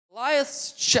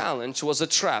Goliath's challenge was a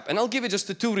trap, and I'll give you just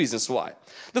the two reasons why.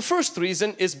 The first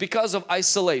reason is because of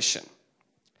isolation.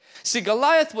 See,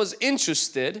 Goliath was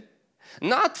interested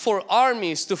not for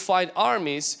armies to fight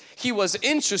armies, he was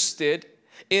interested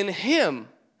in him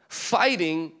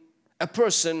fighting a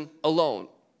person alone.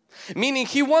 Meaning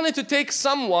he wanted to take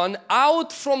someone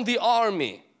out from the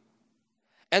army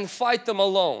and fight them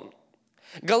alone.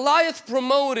 Goliath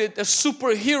promoted a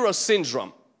superhero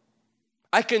syndrome.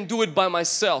 I can do it by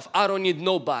myself. I don't need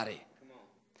nobody.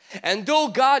 And though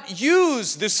God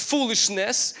used this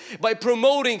foolishness by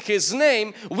promoting His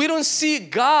name, we don't see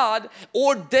God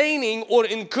ordaining or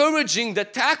encouraging the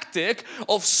tactic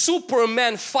of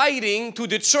supermen fighting to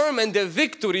determine the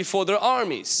victory for their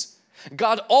armies.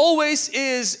 God always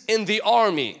is in the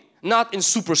army, not in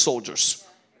super soldiers.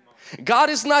 God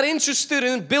is not interested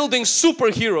in building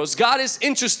superheroes. God is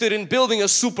interested in building a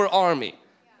super army.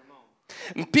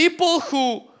 People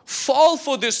who fall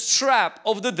for this trap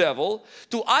of the devil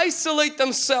to isolate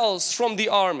themselves from the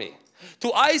army,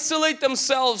 to isolate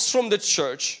themselves from the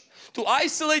church, to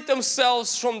isolate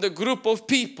themselves from the group of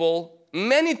people,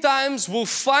 many times will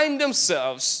find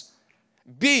themselves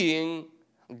being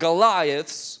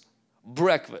Goliath's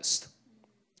breakfast.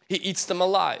 He eats them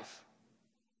alive.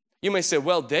 You may say,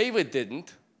 well, David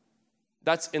didn't.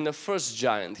 That's in the first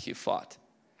giant he fought.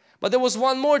 But there was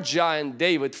one more giant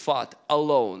David fought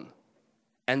alone.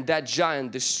 And that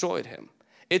giant destroyed him.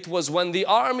 It was when the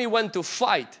army went to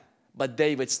fight, but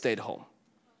David stayed home.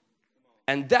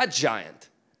 And that giant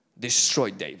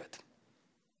destroyed David.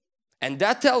 And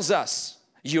that tells us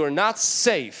you're not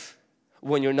safe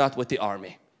when you're not with the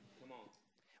army.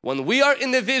 When we are in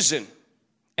the vision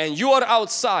and you are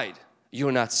outside,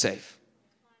 you're not safe.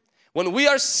 When we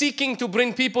are seeking to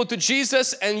bring people to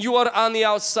Jesus and you are on the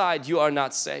outside, you are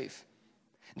not safe.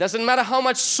 Doesn't matter how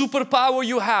much superpower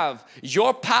you have,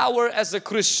 your power as a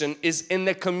Christian is in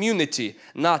the community,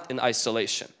 not in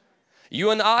isolation.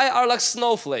 You and I are like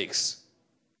snowflakes.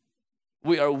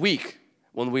 We are weak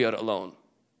when we are alone.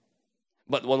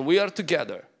 But when we are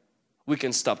together, we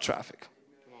can stop traffic.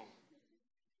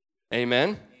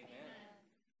 Amen?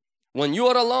 When you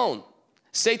are alone,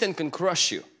 Satan can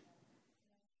crush you.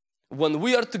 When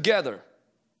we are together,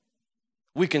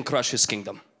 we can crush his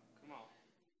kingdom.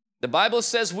 The Bible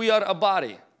says we are a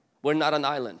body. We're not an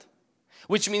island.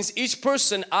 Which means each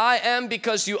person, I am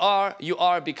because you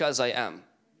are because I am.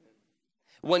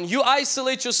 When you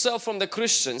isolate yourself from the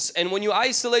Christians and when you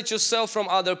isolate yourself from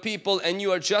other people and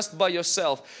you are just by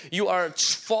yourself, you are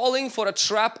falling for a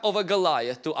trap of a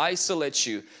Goliath to isolate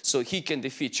you so he can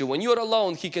defeat you. When you are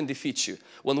alone, he can defeat you.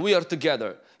 When we are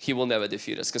together, he will never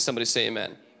defeat us. Can somebody say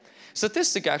amen?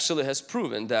 Statistic actually has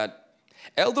proven that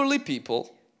elderly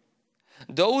people,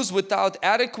 those without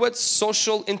adequate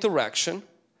social interaction,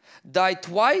 die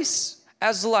twice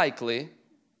as likely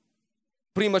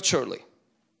prematurely.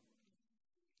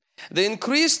 The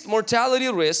increased mortality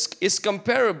risk is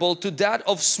comparable to that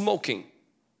of smoking.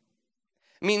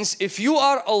 Means if you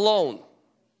are alone,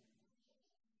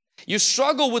 you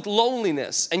struggle with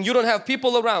loneliness and you don't have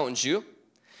people around you,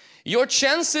 your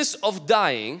chances of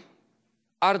dying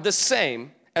are the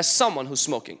same as someone who's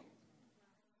smoking.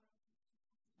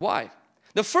 Why?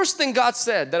 The first thing God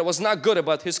said that was not good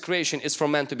about His creation is for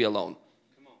man to be alone.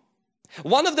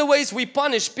 One of the ways we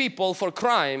punish people for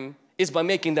crime is by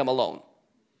making them alone.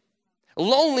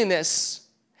 Loneliness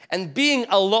and being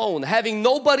alone, having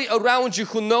nobody around you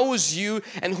who knows you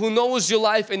and who knows your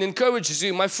life and encourages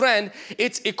you, my friend,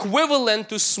 it's equivalent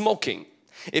to smoking.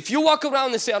 If you walk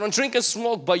around and say, I don't drink and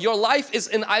smoke, but your life is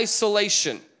in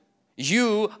isolation,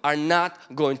 you are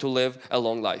not going to live a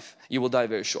long life. You will die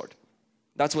very short.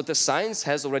 That's what the science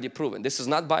has already proven. This is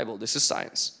not Bible, this is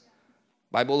science.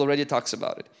 Bible already talks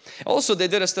about it. Also, they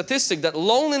did a statistic that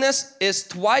loneliness is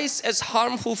twice as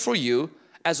harmful for you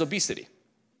as obesity.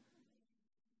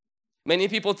 Many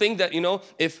people think that,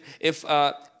 if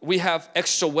we have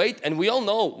extra weight, and we all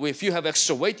know if you have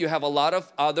extra weight, you have a lot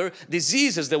of other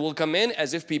diseases that will come in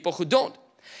as if people who don't.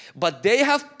 But they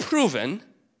have proven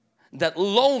that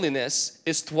loneliness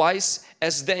is twice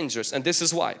as dangerous, and this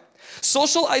is why.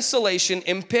 Social isolation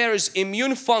impairs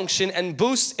immune function and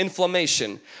boosts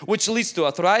inflammation, which leads to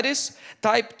arthritis,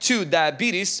 type 2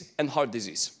 diabetes, and heart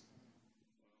disease.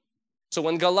 So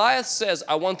when Goliath says,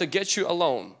 I want to get you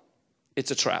alone,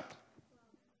 it's a trap.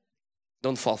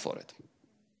 Don't fall for it.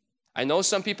 I know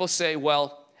some people say,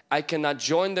 well, I cannot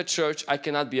join the church, I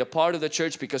cannot be a part of the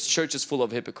church because church is full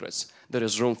of hypocrites. There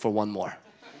is room for one more.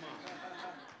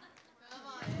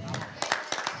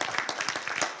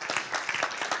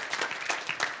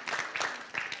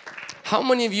 How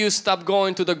many of you stopped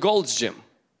going to the Gold's Gym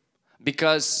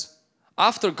because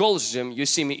After Gold's Gym, you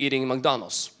see me eating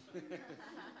McDonald's.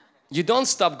 You don't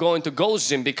stop going to Gold's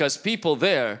Gym because people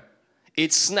there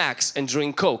eat snacks and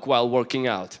drink Coke while working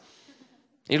out.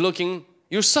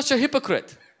 You're such a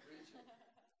hypocrite.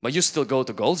 But you still go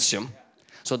to Gold's Gym.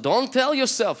 So don't tell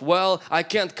yourself, well, I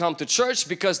can't come to church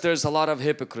because there's a lot of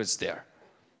hypocrites there.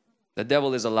 The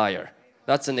devil is a liar.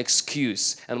 That's an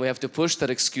excuse, and we have to push that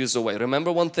excuse away.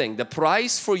 Remember one thing, the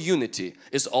price for unity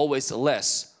is always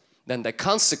less than the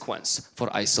consequence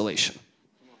for isolation.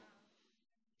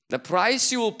 The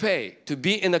price you will pay to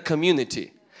be in a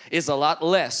community is a lot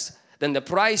less than the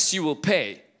price you will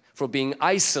pay for being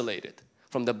isolated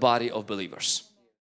from the body of believers.